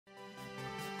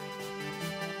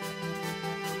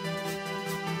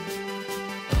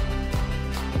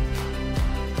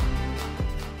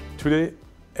Today,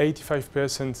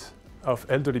 85% of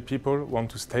elderly people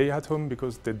want to stay at home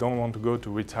because they don't want to go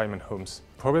to retirement homes.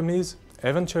 Problem is,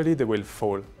 eventually they will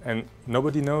fall, and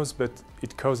nobody knows, but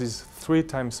it causes 3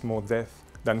 times more death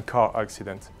than car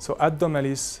accident. So at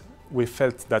Domalys, we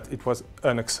felt that it was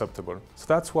unacceptable. So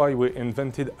that's why we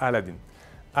invented Aladdin.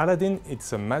 Aladdin,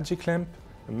 it's a magic lamp,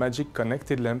 a magic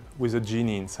connected lamp with a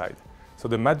genie inside. So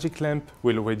the magic lamp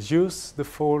will reduce the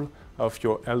fall of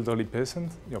your elderly person,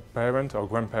 your parent or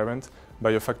grandparent, by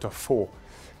a factor 4.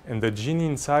 And the genie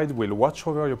inside will watch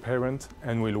over your parent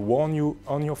and will warn you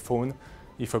on your phone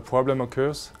if a problem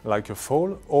occurs, like a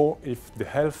fall, or if the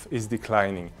health is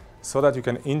declining, so that you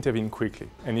can intervene quickly.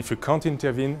 And if you can't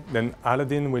intervene, then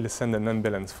Aladdin will send an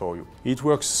ambulance for you. It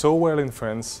works so well in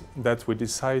France that we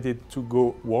decided to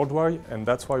go worldwide, and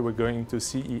that's why we're going to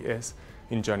CES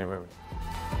in January.